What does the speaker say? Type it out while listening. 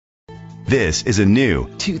This is a new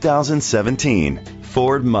 2017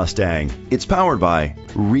 Ford Mustang. It's powered by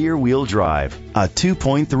rear-wheel drive, a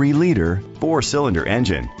 2.3-liter four-cylinder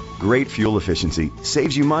engine. Great fuel efficiency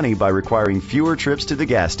saves you money by requiring fewer trips to the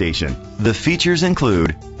gas station. The features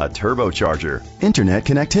include a turbocharger, internet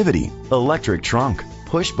connectivity, electric trunk,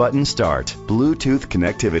 push-button start, Bluetooth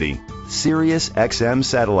connectivity, Sirius XM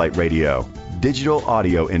satellite radio, digital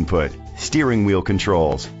audio input, steering wheel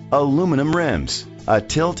controls, aluminum rims, a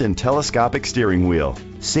tilt and telescopic steering wheel.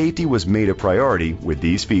 Safety was made a priority with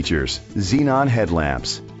these features: xenon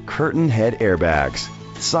headlamps, curtain head airbags,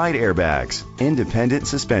 side airbags, independent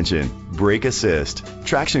suspension, brake assist,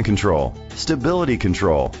 traction control, stability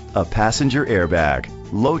control, a passenger airbag,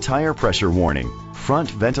 low tire pressure warning,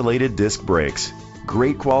 front ventilated disc brakes.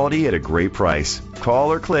 Great quality at a great price.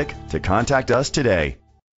 Call or click to contact us today.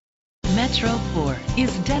 Metro Ford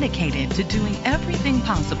is dedicated to doing everything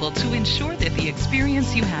possible to ensure that the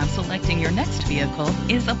experience you have selecting your next vehicle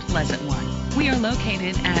is a pleasant one. We are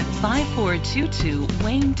located at 5422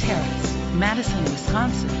 Wayne Terrace, Madison,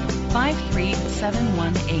 Wisconsin,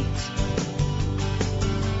 53718.